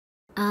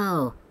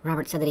Oh,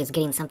 Robert said that he was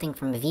getting something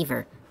from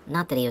Vevor,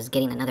 not that he was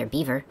getting another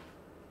beaver.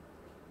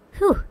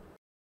 Whew.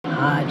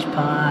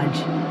 HodgePodge.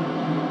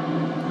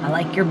 I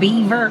like your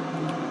beaver.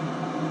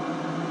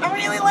 I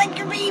really like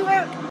your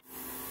beaver.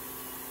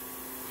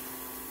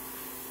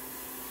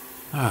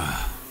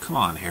 Come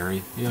on,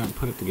 Harry. You haven't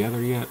put it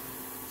together yet?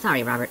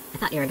 Sorry, Robert. I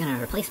thought you were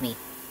gonna replace me.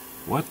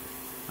 What?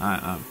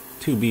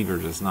 Two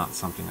beavers is not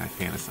something I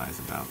fantasize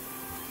about.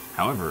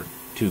 However,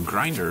 two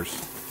grinders,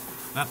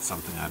 that's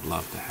something I'd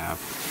love to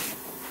have.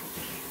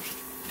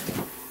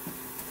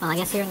 Well, I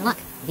guess you're in luck.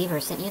 Beaver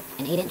sent you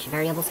an 8-inch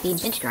variable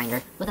speed bench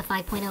grinder with a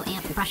 5.0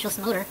 amp brushless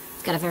motor.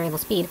 It's got a variable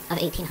speed of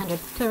 1800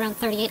 to around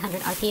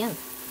 3800 RPM.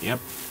 Yep,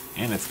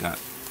 and it's got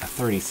a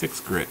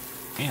 36 grit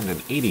and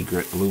an 80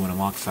 grit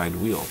aluminum oxide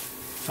wheel,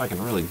 so I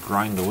can really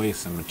grind away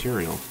some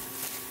material.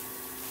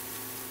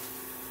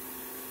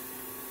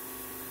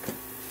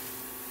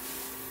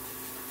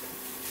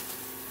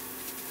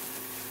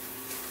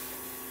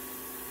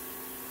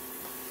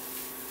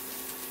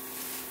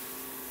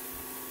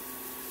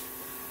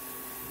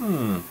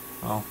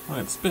 Well, when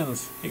it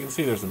spins, you can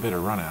see there's a bit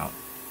of run out.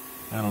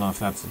 I don't know if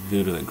that's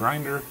due to the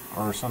grinder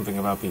or something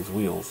about these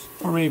wheels.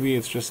 Or maybe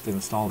it's just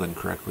installed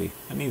incorrectly.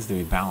 It needs to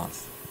be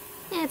balanced.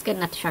 Yeah, it's good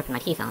enough to sharpen my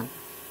teeth on.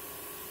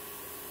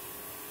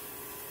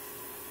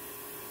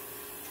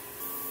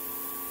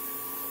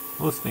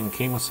 Well, this thing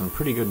came with some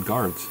pretty good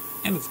guards,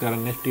 and it's got a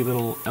nifty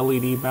little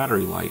LED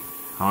battery light.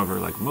 However,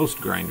 like most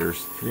grinders,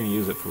 if you're going to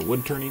use it for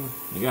wood turning,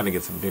 you got to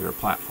get some bigger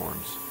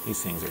platforms.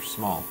 These things are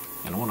small,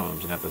 and one of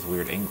them's got this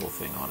weird angle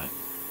thing on it.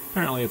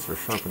 Apparently it's for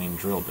sharpening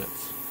drill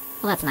bits.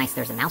 Well, that's nice.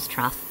 There's a mouse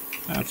trough.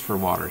 That's for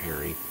water,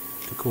 Harry,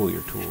 to cool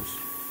your tools.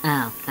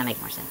 Oh, that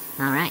makes more sense.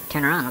 Alright,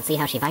 turn her on. Let's see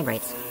how she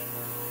vibrates.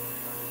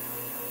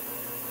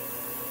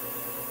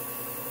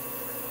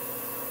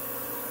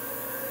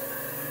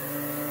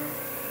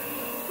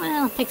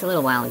 Well, it takes a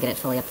little while to get it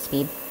fully up to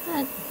speed,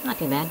 but not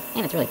too bad.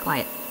 And it's really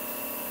quiet.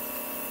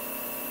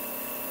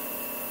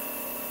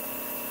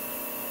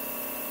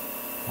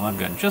 Well, I've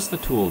got just the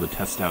tool to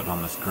test out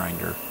on this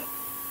grinder.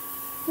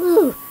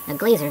 Ooh, a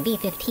Glaser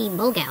V15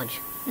 bull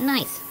gouge.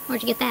 Nice.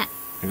 Where'd you get that?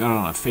 I got it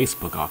on a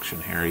Facebook auction,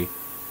 Harry,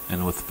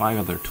 and with 5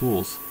 other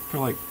tools for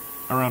like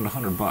around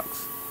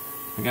 $100.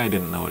 The guy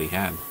didn't know what he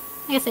had.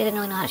 I guess they didn't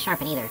really know how to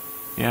sharpen either.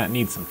 Yeah, it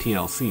needs some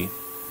TLC,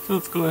 so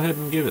let's go ahead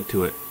and give it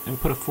to it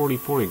and put a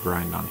 40-40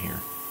 grind on here.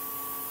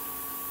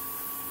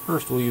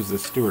 First we'll use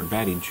this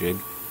Woodworking jig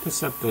to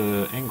set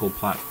the angle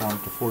platform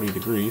to 40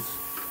 degrees.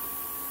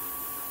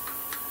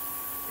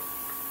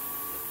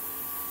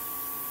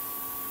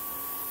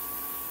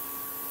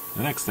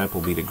 The next step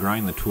will be to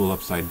grind the tool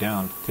upside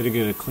down to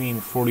get a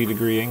clean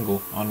 40-degree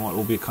angle on what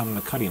will become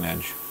the cutting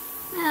edge.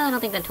 No, I don't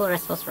think that tool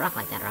is supposed to rock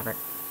like that, Robert.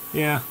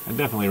 Yeah, I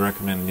definitely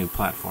recommend new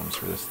platforms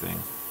for this thing.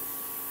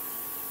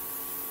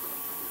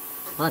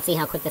 Well, let's see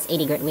how quick this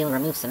 80 grit wheel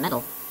removes some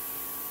metal.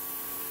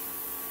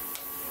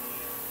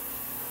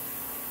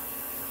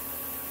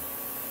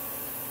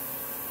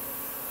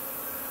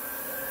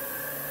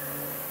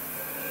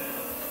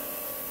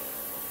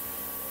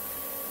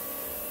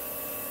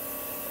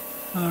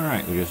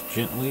 Alright, we just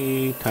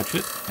gently touch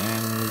it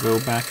and go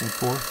back and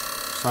forth,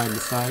 side to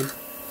side.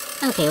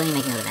 Okay, let me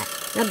make note of that.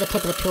 Rub the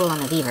tip of the tool on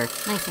the Beaver.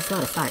 Nice and slow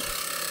to start.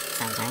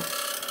 Sounds right.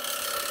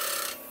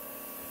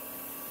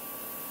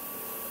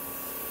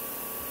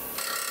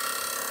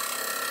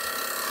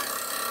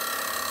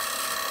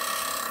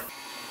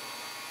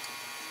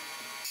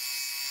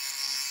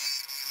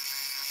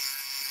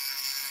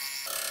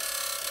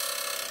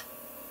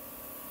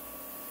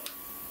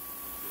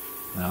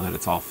 Now that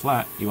it's all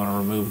flat, you want to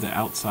remove the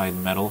outside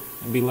metal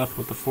and be left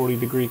with the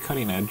 40-degree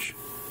cutting edge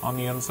on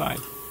the inside.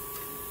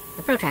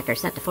 The protractor is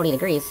set to 40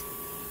 degrees,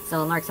 so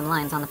we'll mark some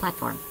lines on the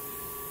platform.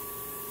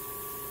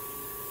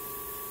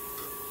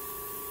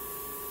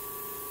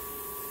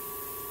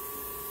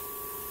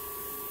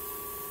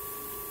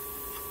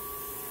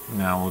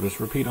 Now we'll just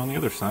repeat on the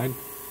other side.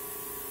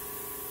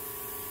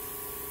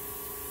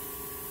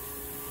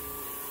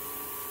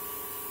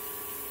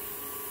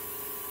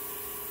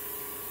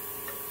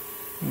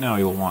 Now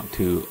you'll want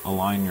to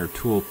align your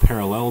tool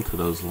parallel to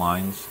those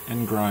lines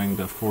and grind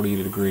a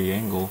 40-degree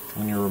angle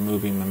when you're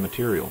removing the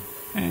material.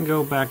 And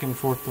go back and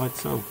forth like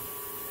so.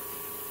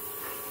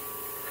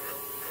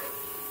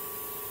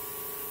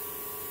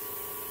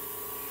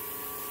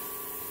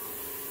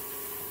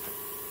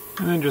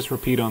 And then just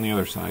repeat on the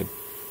other side.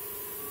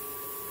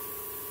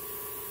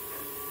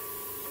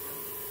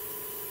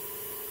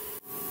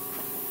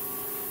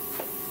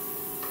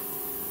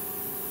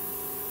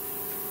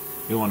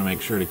 You'll want to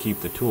make sure to keep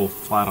the tool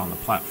flat on the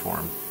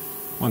platform.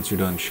 Once you're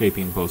done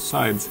shaping both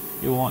sides,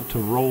 you'll want to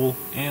roll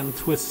and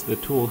twist the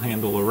tool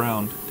handle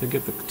around to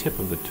get the tip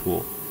of the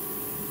tool.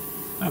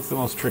 That's the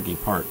most tricky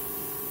part.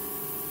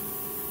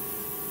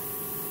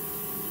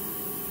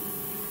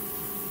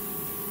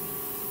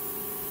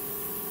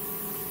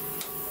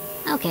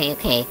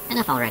 Okay,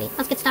 enough already.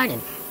 Let's get started.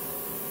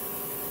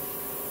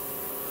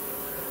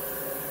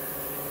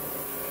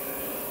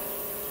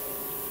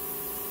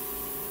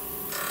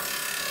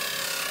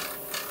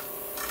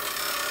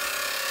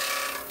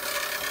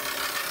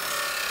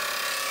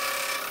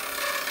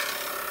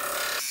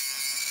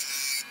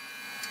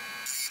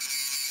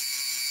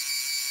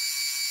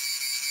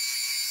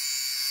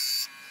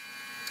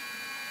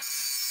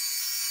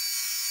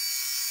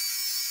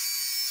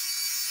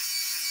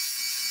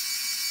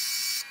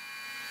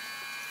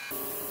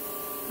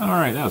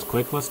 Alright, that was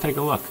quick. Let's take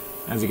a look.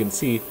 As you can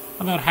see,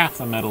 about half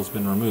the metal's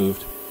been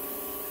removed.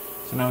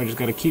 So now we just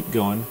gotta keep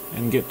going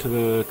and get to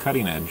the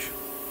cutting edge.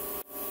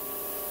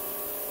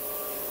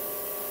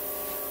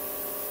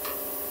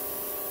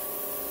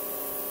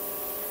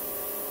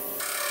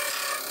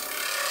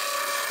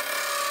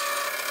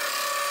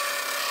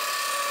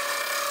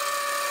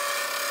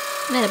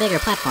 I bet a bigger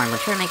platform would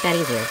sure make that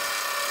easier.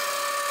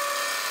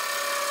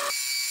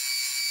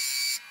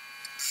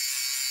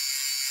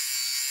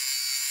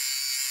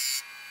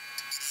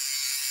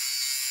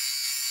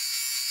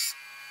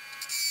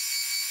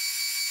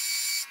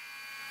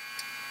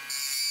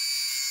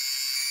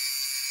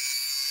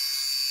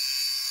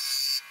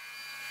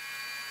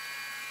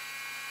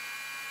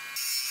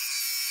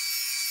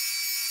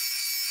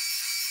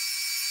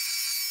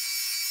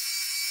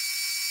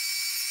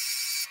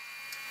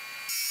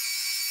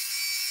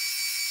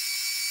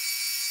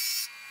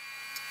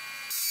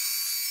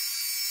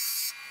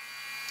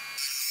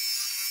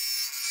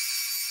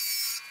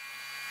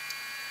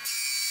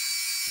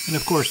 And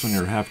of course, when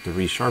you have to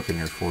resharpen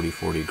your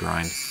 40/40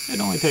 grind,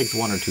 it only takes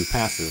 1 or 2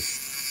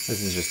 passes.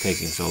 This is just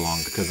taking so long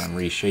because I'm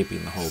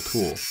reshaping the whole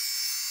tool.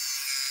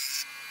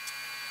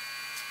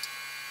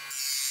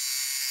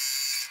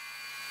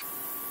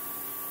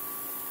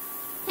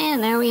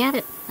 And there we have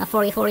it, a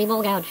 40/40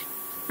 bowl gouge.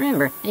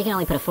 Remember, you can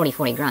only put a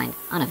 40/40 grind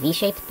on a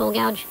V-shaped bowl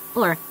gouge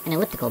or an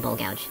elliptical bowl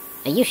gouge.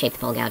 A U-shaped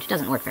bowl gouge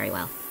doesn't work very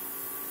well.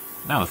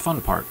 Now the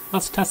fun part,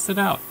 let's test it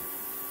out.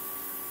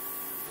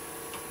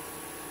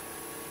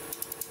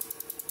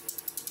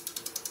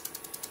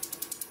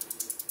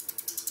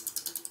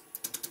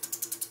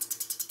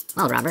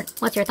 Well, Robert,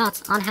 what's your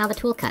thoughts on how the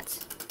tool cuts?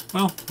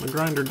 Well, the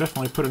grinder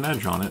definitely put an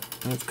edge on it,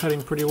 and it's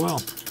cutting pretty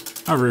well.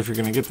 However, if you're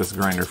going to get this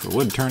grinder for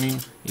wood turning,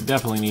 you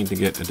definitely need to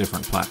get a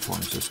different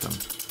platform system.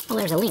 Well,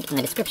 there's a link in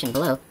the description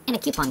below and a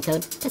coupon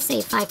code to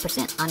save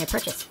 5% on your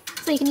purchase,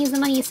 so you can use the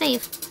money you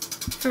save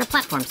for a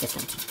platform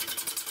system.